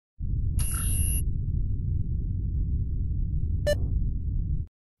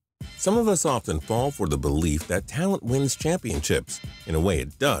Some of us often fall for the belief that talent wins championships. In a way,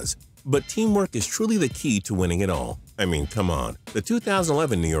 it does. But teamwork is truly the key to winning it all. I mean, come on. The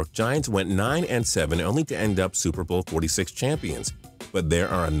 2011 New York Giants went 9-7 only to end up Super Bowl 46 champions. But there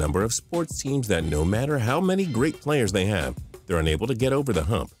are a number of sports teams that no matter how many great players they have, they're unable to get over the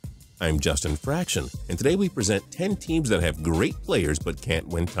hump. I'm Justin Fraction, and today we present 10 teams that have great players but can't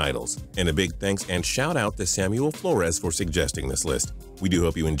win titles. And a big thanks and shout out to Samuel Flores for suggesting this list. We do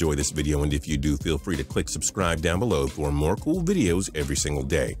hope you enjoy this video, and if you do, feel free to click subscribe down below for more cool videos every single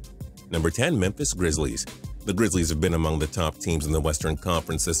day. Number 10. Memphis Grizzlies. The Grizzlies have been among the top teams in the Western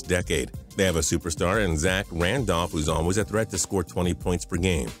Conference this decade. They have a superstar in Zach Randolph, who's always a threat to score 20 points per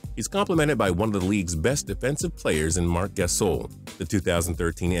game. He's complemented by one of the league's best defensive players in Marc Gasol, the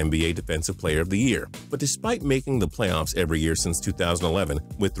 2013 NBA Defensive Player of the Year. But despite making the playoffs every year since 2011,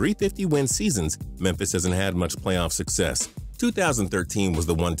 with 350-win seasons, Memphis hasn't had much playoff success. 2013 was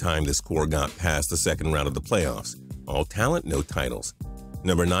the one time this core got past the second round of the playoffs. All talent, no titles.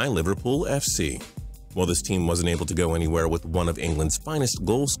 Number 9. Liverpool FC. While this team wasn't able to go anywhere with one of England's finest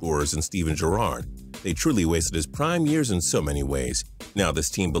goal scorers in Steven Gerrard, they truly wasted his prime years in so many ways. Now this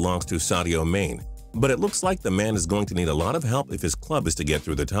team belongs to Sadio Mane, but it looks like the man is going to need a lot of help if his club is to get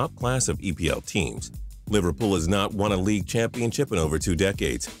through the top class of EPL teams. Liverpool has not won a league championship in over 2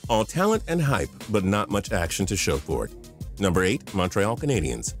 decades. All talent and hype, but not much action to show for it. Number 8. Montreal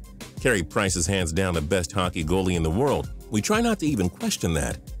Canadiens. Carey Price is hands down the best hockey goalie in the world. We try not to even question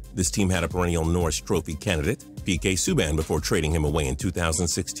that. This team had a perennial Norris Trophy candidate, PK Subban, before trading him away in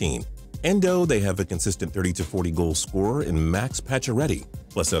 2016. Endo, they have a consistent 30-40 goal scorer in Max Pacioretty,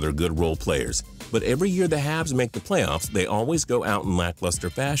 plus other good role players. But every year the Habs make the playoffs, they always go out in lackluster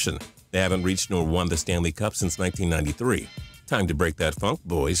fashion. They haven't reached nor won the Stanley Cup since 1993. Time to break that funk,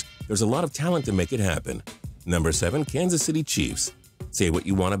 boys. There's a lot of talent to make it happen. Number 7. Kansas City Chiefs. Say what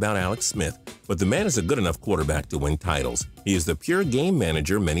you want about Alex Smith, but the man is a good enough quarterback to win titles. He is the pure game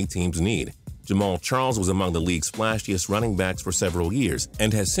manager many teams need. Jamal Charles was among the league's flashiest running backs for several years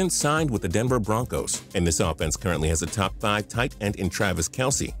and has since signed with the Denver Broncos. And this offense currently has a top 5 tight end in Travis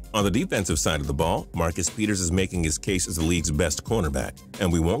Kelce. On the defensive side of the ball, Marcus Peters is making his case as the league's best cornerback.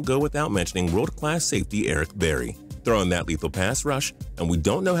 And we won't go without mentioning world-class safety Eric Berry. Throw in that lethal pass rush, and we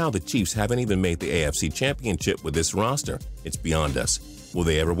don't know how the Chiefs haven't even made the AFC Championship with this roster. It's beyond us. Will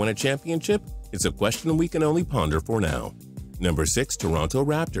they ever win a championship? It's a question we can only ponder for now. Number 6. Toronto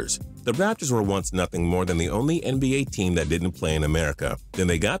Raptors. The Raptors were once nothing more than the only NBA team that didn't play in America. Then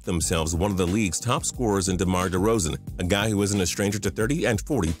they got themselves one of the league's top scorers in DeMar DeRozan, a guy who isn't a stranger to 30 and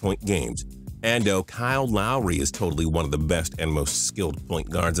 40-point games. And Kyle Lowry is totally one of the best and most skilled point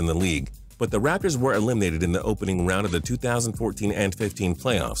guards in the league. But the Raptors were eliminated in the opening round of the 2014 and 15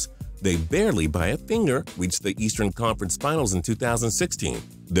 playoffs. They barely, by a finger, reached the Eastern Conference Finals in 2016.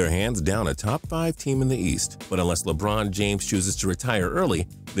 They're hands down a top 5 team in the East, but unless LeBron James chooses to retire early,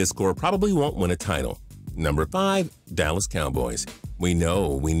 this core probably won't win a title. Number 5. Dallas Cowboys. We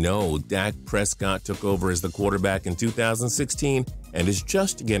know Dak Prescott took over as the quarterback in 2016 and is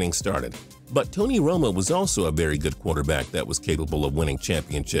just getting started. But Tony Romo was also a very good quarterback that was capable of winning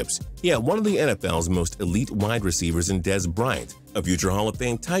championships. He had one of the NFL's most elite wide receivers in Dez Bryant, a future Hall of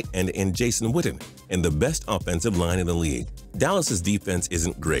Fame tight end in Jason Witten, and the best offensive line in the league. Dallas's defense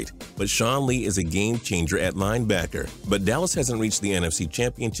isn't great, but Sean Lee is a game changer at linebacker. But Dallas hasn't reached the NFC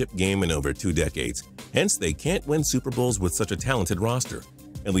Championship game in over 2 decades. Hence, they can't win Super Bowls with such a talented roster.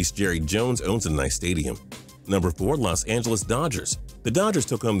 At least Jerry Jones owns a nice stadium. Number 4. Los Angeles Dodgers. The Dodgers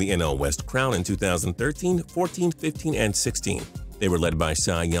took home the NL West crown in 2013, 14, 15, and 16. They were led by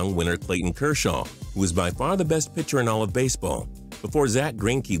Cy Young winner Clayton Kershaw, who was by far the best pitcher in all of baseball. Before Zach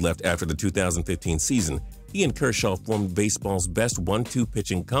Greinke left after the 2015 season, he and Kershaw formed baseball's best 1-2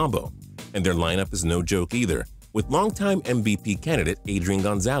 pitching combo. And their lineup is no joke either, with longtime MVP candidate Adrian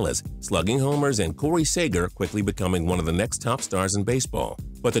Gonzalez slugging homers and Corey Seager quickly becoming one of the next top stars in baseball.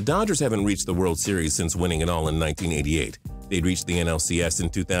 But the Dodgers haven't reached the World Series since winning it all in 1988. They'd reached the NLCS in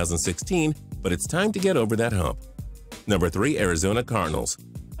 2016, but it's time to get over that hump. Number 3. Arizona Cardinals.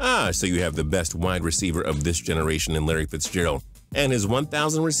 So you have the best wide receiver of this generation in Larry Fitzgerald, and his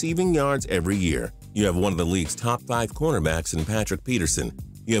 1,000 receiving yards every year. You have one of the league's top 5 cornerbacks in Patrick Peterson.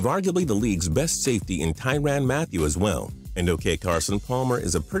 You have arguably the league's best safety in Tyrann Mathieu as well. And Carson Palmer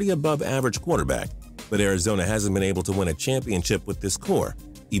is a pretty above-average quarterback. But Arizona hasn't been able to win a championship with this core.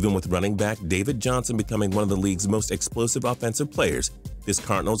 Even with running back David Johnson becoming one of the league's most explosive offensive players, this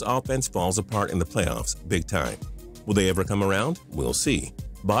Cardinals offense falls apart in the playoffs big time. Will they ever come around? We'll see.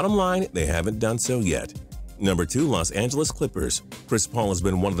 Bottom line, they haven't done so yet. Number 2. Los Angeles Clippers. Chris Paul has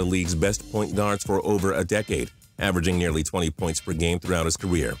been one of the league's best point guards for over a decade, averaging nearly 20 points per game throughout his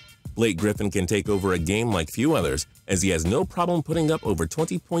career. Blake Griffin can take over a game like few others, as he has no problem putting up over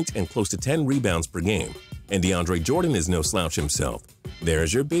 20 points and close to 10 rebounds per game. And DeAndre Jordan is no slouch himself.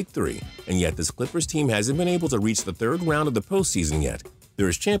 There's your big three, and yet this Clippers team hasn't been able to reach the third round of the postseason yet. There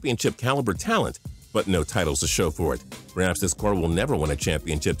is championship-caliber talent, but no titles to show for it. Perhaps this core will never win a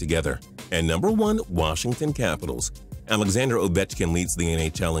championship together. And number 1, Washington Capitals. Alexander Ovechkin leads the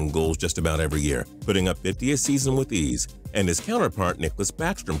NHL in goals just about every year, putting up 50 a season with ease. And his counterpart, Nicholas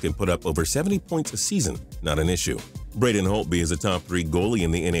Backstrom, can put up over 70 points a season, not an issue. Braden Holtby is a top 3 goalie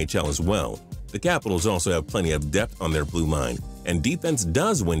in the NHL as well. The Capitals also have plenty of depth on their blue line, and defense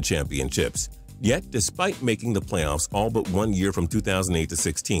does win championships. Yet, despite making the playoffs all but 1 year from 2008 to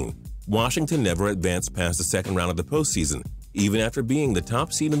 16, Washington never advanced past the second round of the postseason, even after being the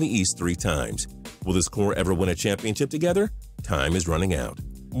top seed in the East 3 times. Will this core ever win a championship together? Time is running out.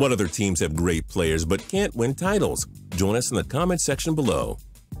 What other teams have great players but can't win titles? Join us in the comment section below.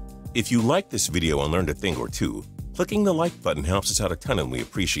 If you like this video and learned a thing or two, clicking the like button helps us out a ton and we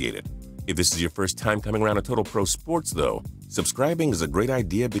appreciate it. If this is your first time coming around to Total Pro Sports though, subscribing is a great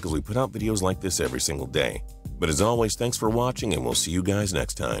idea because we put out videos like this every single day. But as always, thanks for watching and we'll see you guys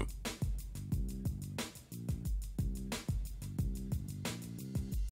next time.